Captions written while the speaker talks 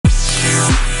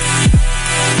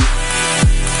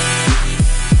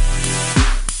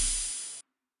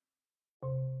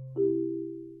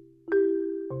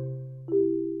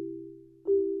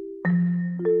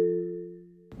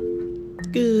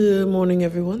morning,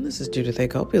 everyone. This is Judith A.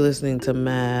 Cope. You're listening to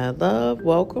Mad Love.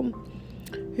 Welcome.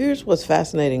 Here's what's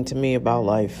fascinating to me about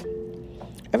life.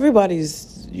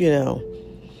 Everybody's,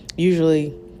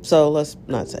 usually, so let's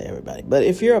not say everybody, but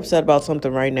if you're upset about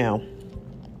something right now,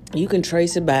 you can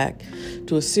trace it back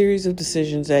to a series of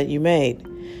decisions that you made.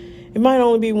 It might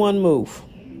only be one move.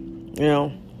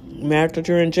 After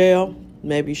you're in jail,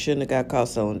 maybe you shouldn't have got caught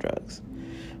selling drugs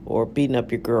or beating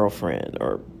up your girlfriend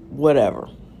or whatever.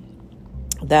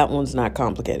 That one's not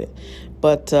complicated.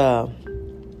 But,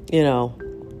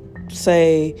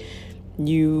 say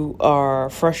you are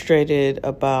frustrated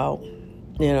about,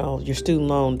 your student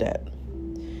loan debt.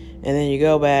 And then you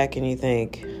go back and you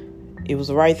think it was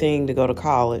the right thing to go to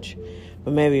college,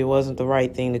 but maybe it wasn't the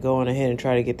right thing to go on ahead and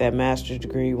try to get that master's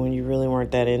degree when you really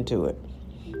weren't that into it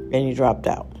and you dropped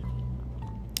out.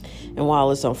 And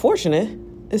while it's unfortunate,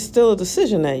 it's still a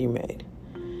decision that you made.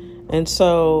 And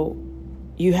so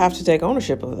you have to take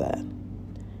ownership of that,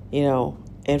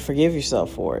 and forgive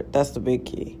yourself for it. That's the big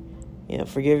key.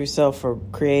 Forgive yourself for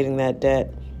creating that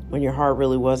debt when your heart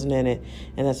really wasn't in it.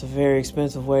 And that's a very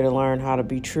expensive way to learn how to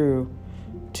be true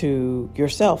to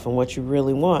yourself and what you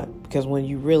really want. Because when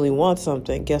you really want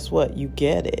something, guess what? You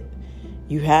get it.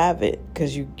 You have it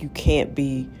because you can't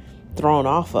be thrown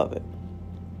off of it.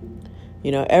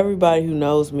 Everybody who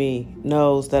knows me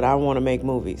knows that I want to make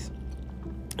movies.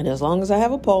 And as long as I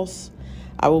have a pulse,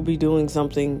 I will be doing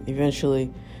something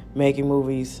eventually, making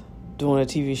movies, doing a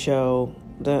TV show.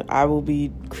 I will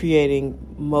be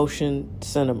creating motion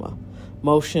cinema,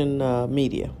 motion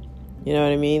media. You know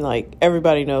what I mean? Like,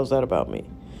 everybody knows that about me.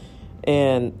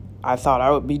 And I thought I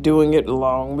would be doing it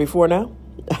long before now.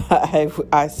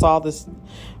 I saw this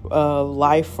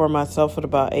life for myself at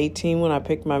about 18 when I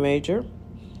picked my major.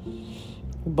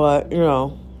 But,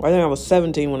 I think I was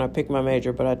 17 when I picked my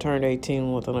major, but I turned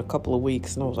 18 within a couple of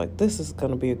weeks, and I was like, this is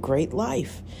going to be a great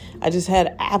life. I just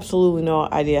had absolutely no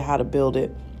idea how to build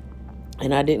it,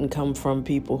 and I didn't come from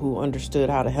people who understood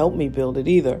how to help me build it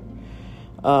either.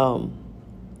 And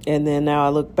then now I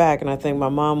look back, and I think my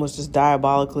mom was just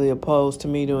diabolically opposed to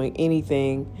me doing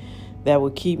anything that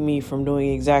would keep me from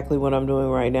doing exactly what I'm doing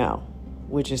right now,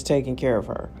 which is taking care of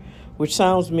her, which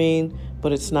sounds mean,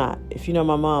 but it's not. If you know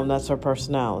my mom, that's her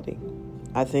personality.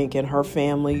 I think in her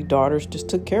family, daughters just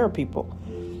took care of people.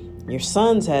 Your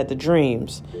sons had the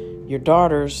dreams. Your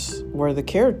daughters were the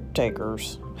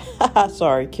caretakers.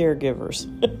 Sorry, caregivers.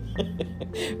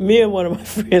 Me and one of my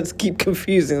friends keep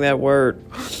confusing that word.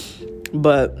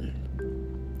 But,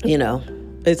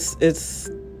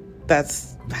 that's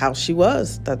how she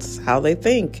was. That's how they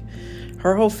think.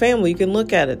 Her whole family, you can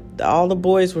look at it. All the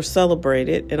boys were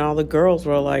celebrated and all the girls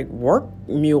were like work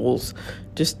mules.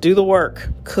 Just do the work,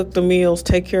 cook the meals,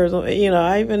 take care of them.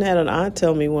 I even had an aunt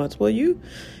tell me once, well, you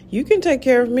can take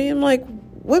care of me. I'm like,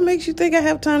 what makes you think I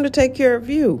have time to take care of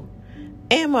you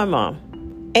and my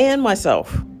mom and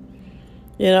myself?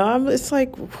 It's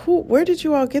like, where did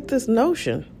you all get this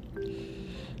notion?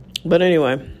 But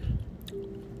anyway,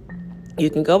 you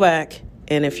can go back.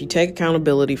 And if you take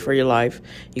accountability for your life,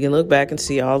 you can look back and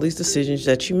see all these decisions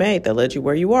that you made that led you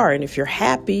where you are. And if you're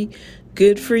happy,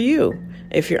 good for you.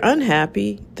 If you're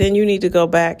unhappy, then you need to go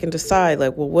back and decide,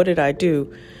 what did I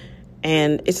do?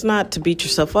 And it's not to beat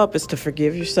yourself up. It's to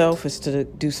forgive yourself. It's to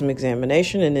do some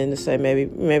examination and then to say,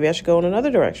 maybe I should go in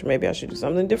another direction. Maybe I should do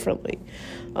something differently.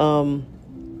 I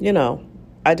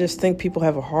just think people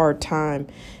have a hard time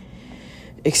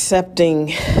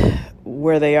accepting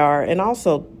where they are. And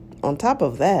also, on top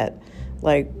of that,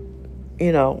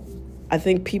 I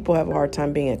think people have a hard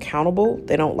time being accountable.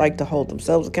 They don't like to hold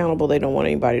themselves accountable. They don't want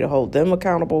anybody to hold them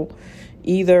accountable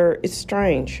either. It's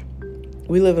strange.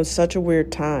 We live in such a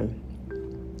weird time.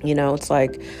 It's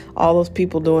like all those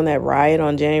people doing that riot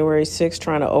on January 6th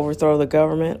trying to overthrow the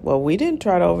government. Well, we didn't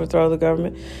try to overthrow the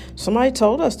government. Somebody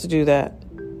told us to do that.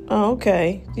 Oh,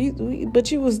 okay.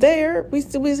 But you was there. We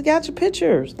got your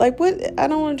pictures. What? I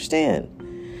don't understand.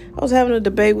 I was having a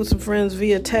debate with some friends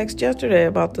via text yesterday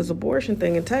about this abortion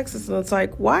thing in Texas. And it's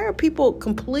like, why are people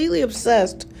completely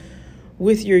obsessed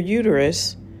with your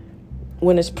uterus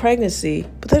when it's pregnancy,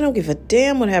 but they don't give a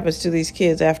damn what happens to these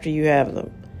kids after you have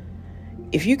them?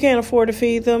 If you can't afford to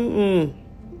feed them,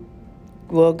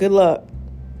 well, good luck.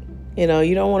 You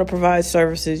don't want to provide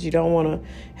services. You don't want to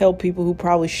help people who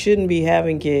probably shouldn't be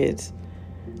having kids.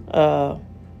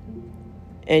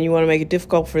 And you want to make it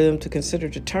difficult for them to consider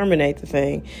to terminate the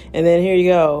thing. And then here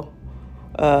you go.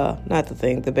 Not the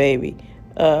thing, the baby.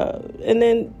 And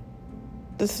then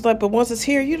this is but once it's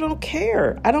here, you don't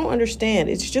care. I don't understand.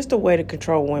 It's just a way to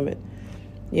control women.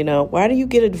 Why do you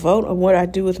get a vote on what I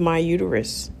do with my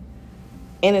uterus?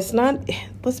 And it's not,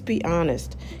 let's be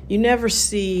honest, you never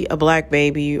see a black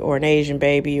baby or an Asian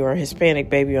baby or a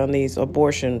Hispanic baby on these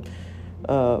abortion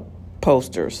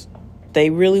posters.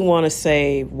 They really want to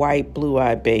say white,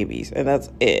 blue-eyed babies, and that's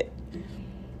it.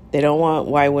 They don't want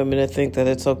white women to think that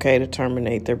it's okay to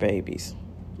terminate their babies.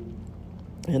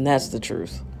 And that's the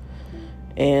truth.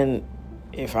 And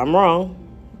if I'm wrong,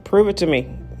 prove it to me.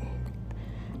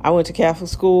 I went to Catholic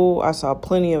school. I saw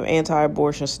plenty of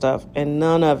anti-abortion stuff, and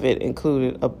none of it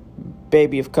included a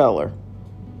baby of color.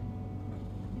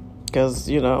 Because,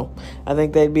 I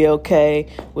think they'd be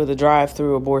okay with a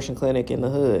drive-through abortion clinic in the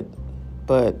hood.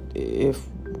 But if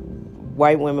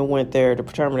white women went there to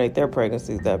terminate their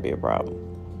pregnancies, that'd be a problem.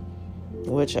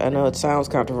 Which I know it sounds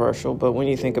controversial, but when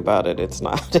you think about it, it's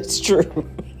not. It's true.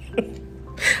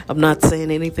 I'm not saying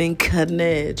anything cutting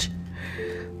edge.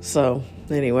 So,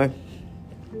 anyway.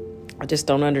 I just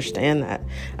don't understand that.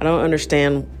 I don't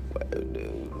understand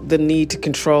the need to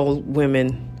control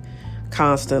women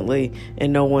constantly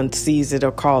and no one sees it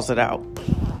or calls it out.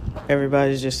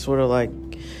 Everybody's just sort of like,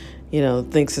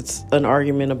 thinks it's an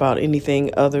argument about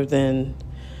anything other than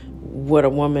what a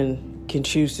woman can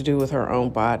choose to do with her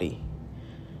own body.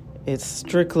 It's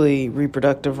strictly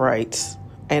reproductive rights.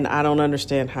 And I don't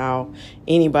understand how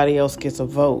anybody else gets a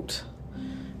vote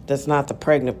that's not the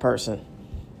pregnant person.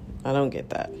 I don't get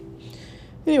that.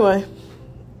 Anyway,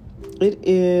 it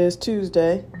is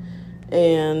Tuesday,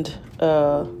 and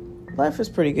life is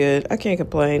pretty good. I can't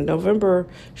complain. November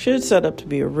should set up to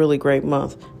be a really great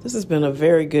month. This has been a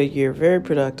very good year, very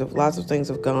productive. Lots of things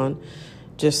have gone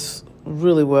just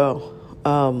really well,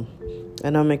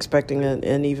 and I'm expecting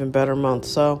an even better month.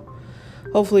 So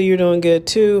hopefully you're doing good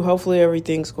too. Hopefully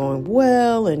everything's going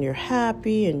well, and you're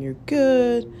happy, and you're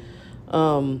good.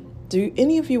 Do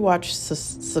any of you watch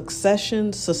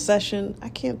Succession? I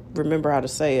can't remember how to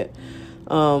say it.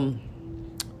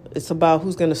 It's about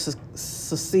who's going to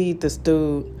succeed this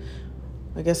dude.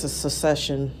 I guess it's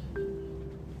Succession.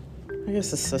 I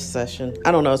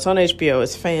don't know. It's on HBO.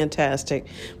 It's fantastic.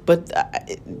 But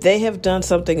they have done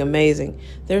something amazing.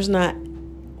 There's not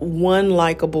one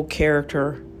likable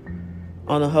character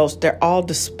on the host. They're all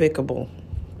despicable.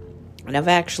 And I've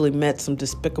actually met some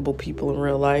despicable people in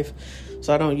real life.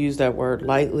 So I don't use that word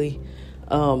lightly.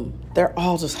 They're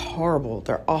all just horrible.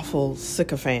 They're awful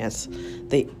sycophants.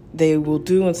 They will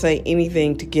do and say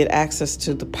anything to get access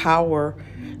to the power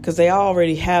because they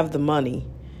already have the money.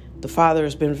 The father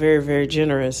has been very, very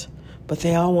generous, but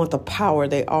they all want the power.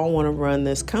 They all want to run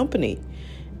this company.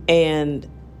 And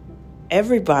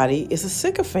everybody is a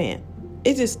sycophant.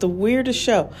 It's just the weirdest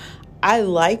show. I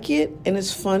like it and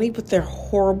it's funny, but they're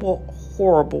horrible,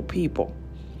 horrible people.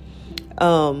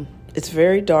 It's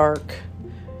very dark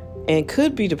and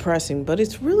could be depressing, but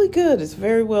it's really good. It's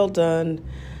very well done,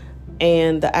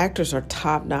 and the actors are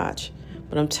top notch.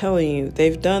 But I'm telling you,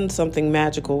 they've done something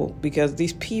magical because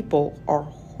these people are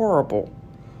horrible,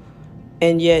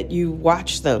 and yet you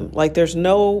watch them like there's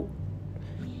nobody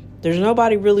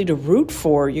really to root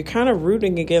for. You're kind of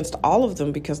rooting against all of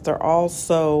them because they're all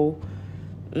so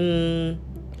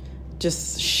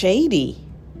just shady.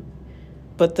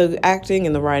 But the acting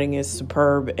and the writing is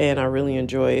superb, and I really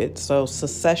enjoy it. So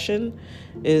Succession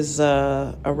is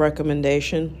a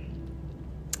recommendation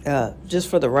just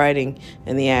for the writing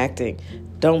and the acting.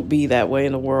 Don't be that way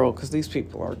in the world because these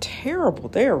people are terrible.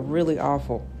 They are really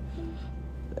awful.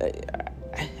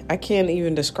 I can't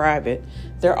even describe it.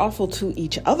 They're awful to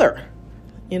each other.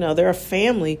 They're a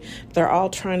family. They're all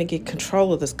trying to get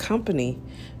control of this company.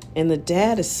 And the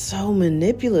dad is so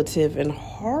manipulative and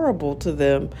horrible to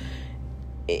them.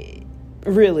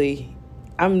 Really,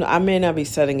 I may not be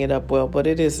setting it up well, but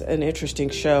it is an interesting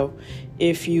show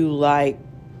if you like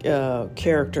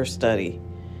character study.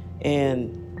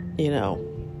 And,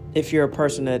 if you're a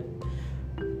person that,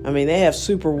 they have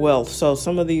super wealth. So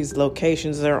some of these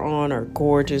locations they're on are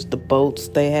gorgeous. The boats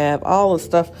they have, all the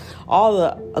stuff, all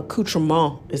the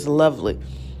accoutrement is lovely.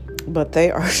 But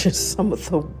they are just some of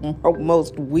the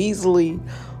most weaselly,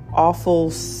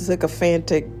 awful,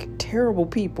 sycophantic, terrible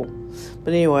people.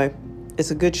 But anyway,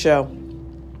 it's a good show,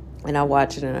 and I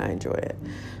watch it and I enjoy it.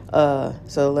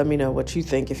 So let me know what you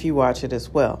think if you watch it as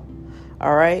well.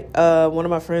 All right. One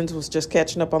of my friends was just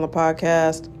catching up on the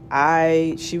podcast.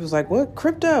 She was like, "What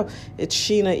crypto?" It's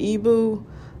Shiba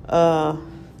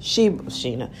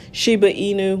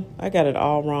Inu. I got it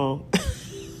all wrong.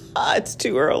 It's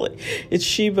too early. It's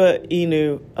Shiba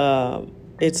Inu.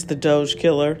 It's the Doge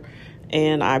killer.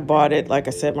 And I bought it. Like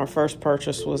I said, my first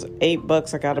purchase was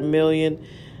 $8. I got $1 million.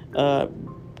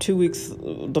 2 weeks,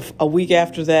 a week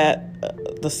after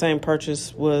that, the same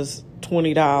purchase was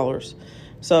 $20.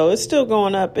 So it's still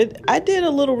going up. I did a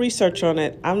little research on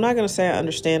it. I'm not going to say I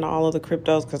understand all of the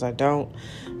cryptos because I don't.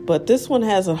 But this one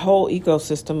has a whole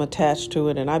ecosystem attached to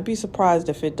it, and I'd be surprised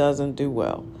if it doesn't do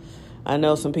well. I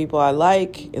know some people I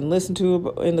like and listen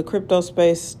to in the crypto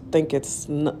space think it's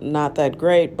not that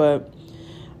great, but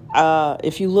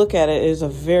if you look at it, it's a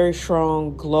very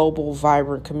strong, global,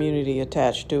 vibrant community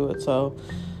attached to it. So,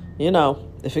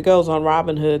 if it goes on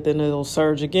Robinhood, then it'll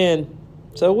surge again.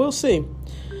 So we'll see.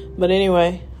 But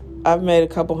anyway, I've made a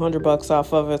couple $100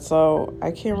 off of it, so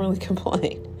I can't really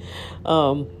complain.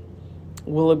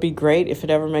 Will it be great if it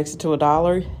ever makes it to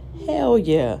 $1? Hell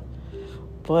yeah.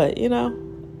 But, you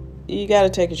got to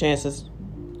take your chances.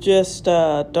 Just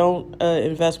don't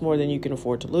invest more than you can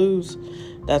afford to lose.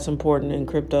 That's important in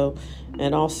crypto.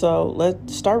 And also,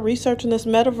 let's start researching this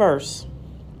metaverse.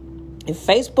 If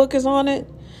Facebook is on it,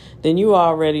 then you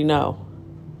already know.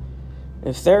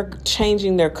 If they're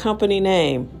changing their company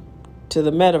name to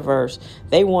the metaverse,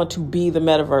 they want to be the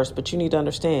metaverse. But you need to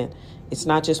understand, it's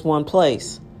not just one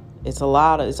place. It's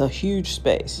a huge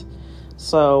space.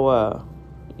 So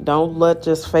don't let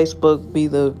just Facebook be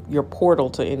your portal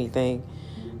to anything.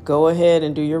 Go ahead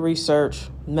and do your research.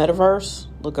 Metaverse,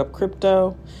 look up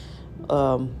crypto,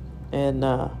 and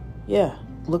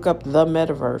look up the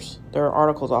metaverse. There are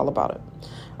articles all about it.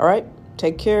 All right,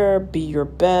 take care, be your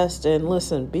best, and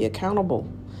listen, be accountable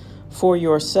for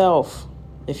yourself.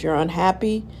 If you're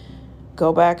unhappy,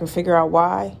 go back and figure out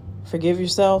why. Forgive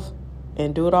yourself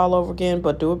and do it all over again,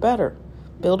 but do it better.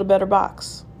 Build a better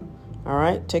box. All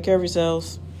right, take care of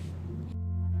yourselves.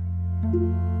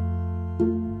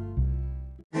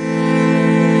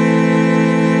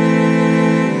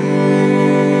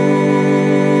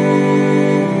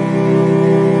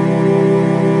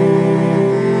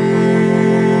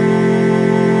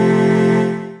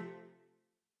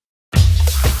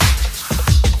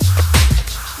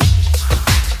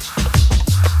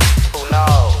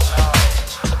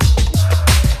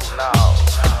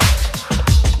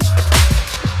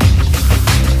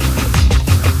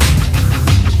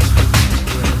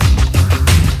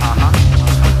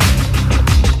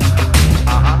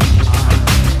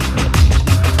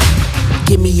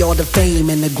 All the fame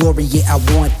and the glory, yeah, I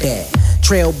want that.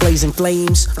 Trailblazing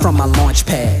flames from my launch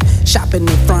pad. Shopping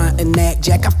in front of Knack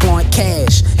Jack, I flaunt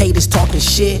cash. Haters talking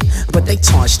shit, but they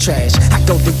taunts trash. I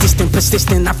go the distant,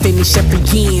 persistent, I finish every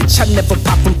inch. I never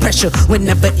pop from pressure,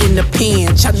 whenever in the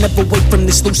pinch. I never wait from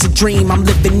this lucid dream I'm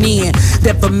living in.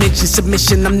 Never mention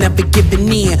submission, I'm never giving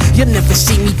in. You'll never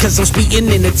see me cause I'm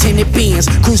speeding in a tinted Benz.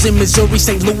 Cruising Missouri,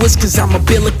 St. Louis cause I'm a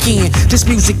Billiken. This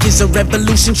music is a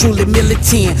revolution, truly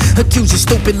militant. Accusing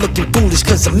stupid, looking foolish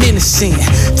cause I'm innocent.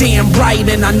 Damn right,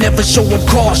 and I never show them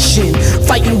caution.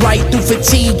 Fighting right through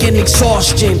fatigue and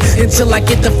exhaustion until I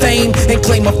get the fame and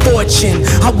claim a fortune.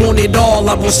 I want it all,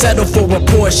 I won't settle for a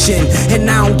portion. And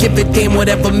I don't give a damn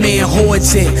whatever man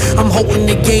hoards it. I'm holding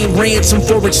the game ransom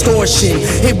for extortion.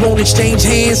 It won't exchange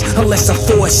hands unless I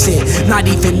force it. Not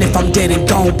even if I'm dead and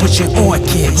gone pushing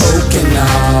orchids. Who can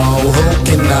know, who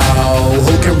can know,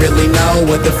 who can really know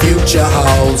what the future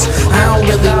holds? I don't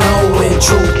really know when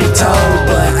truth be told,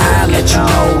 but I'll let you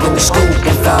know when the scoop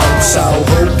unfolds. So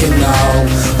who can know,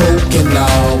 who can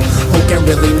know, who can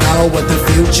really know what the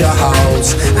future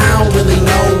holds? I don't really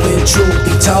know when truth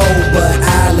be told, but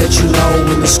I'll let you know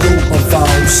when the scoop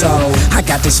unfolds. So I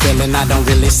got this feeling I don't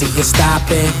really see it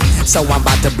stopping. So I'm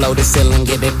about to blow the ceiling,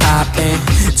 get it popping.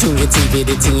 Tune your TV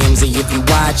to TMZ if you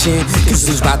watching, cause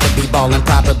who's about to be ballin',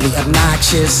 probably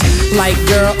obnoxious. Like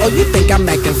girl, oh you think I'm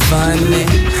acting funny?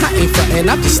 I ain't frontin',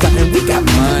 I'm just stuntin', we got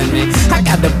money. I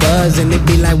got the buzz and it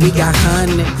be like we got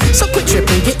honey. So quit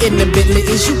trippin', get in the Bentley,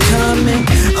 is you coming?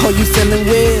 Oh you feelin'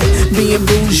 weird, being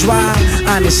bourgeois?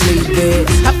 Honestly dead,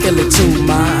 I feel it too,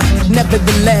 ma.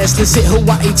 Nevertheless, let's hit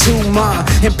Hawaii too, ma,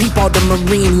 and peep all the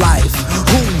marine life.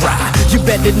 Hoorah, you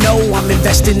better know I'm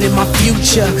investing in my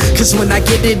future, cause when I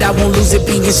get it I won't lose it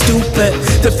being stupid.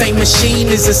 The fame machine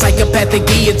is a psychopathic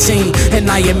guillotine, and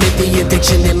I admit the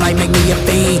addiction, it might make me a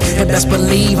fiend. And best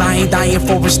believe I ain't dying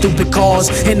for a stupid cause,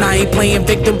 and I ain't playing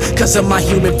victim cause of my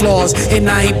human flaws. And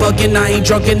I ain't bugging, I ain't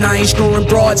drunk, and I ain't screwing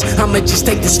broads. I'ma just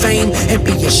take this fame and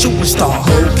be a shooting star.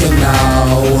 Who can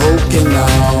know, who can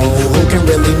know, who can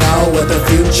really know what the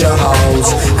future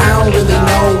holds? I don't really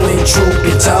know when truth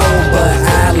be told, but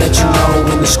I'll let you know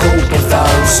when the scoop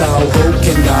unfolds. So who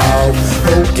can know,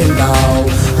 who can know,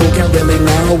 who can really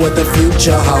know what the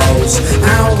future holds?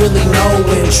 I don't really know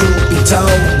when truth be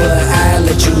told, but I'll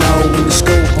let you know when the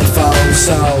scoop unfolds.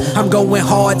 So I'm going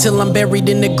hard till I'm buried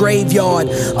in the graveyard,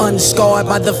 unscarred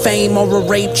by the fame or a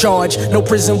rape charge. No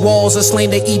prison walls or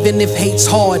slander even if hate's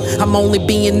hard. I'm only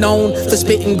being known for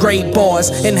spitting great bars.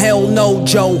 And hell no,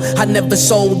 Joe, I never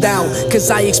sold out, cause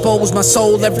I exposed my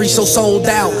soul, every soul sold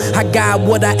out. I got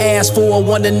what I asked for,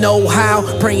 wanna know how.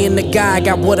 Praying to God,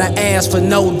 got what I asked for,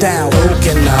 no doubt. Who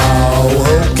can know,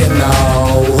 who can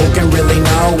know, who can really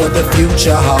know what the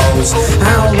future holds?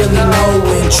 I don't really know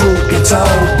when truth be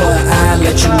told, but I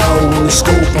let you know when the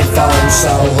scoop unfolds.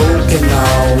 So who can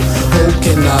know, who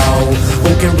can know,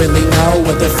 who can really know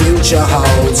what the future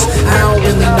holds? I don't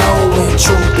really know when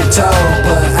truth be told,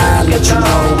 but I let you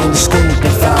know when the scoop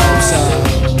unfolds.